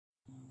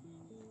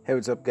Hey,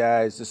 what's up,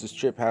 guys? This is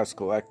Trip House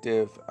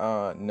Collective.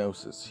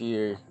 Gnosis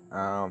here.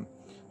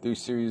 Through a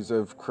series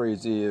of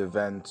crazy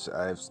events,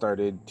 I've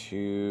started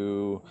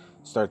to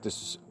start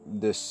this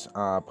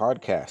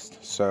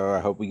podcast. So I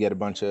hope we get a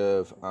bunch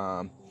of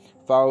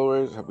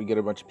followers. I hope we get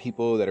a bunch of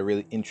people that are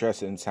really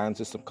interested in sound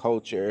system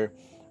culture,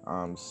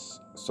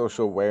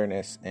 social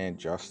awareness, and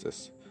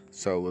justice.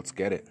 So let's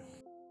get it.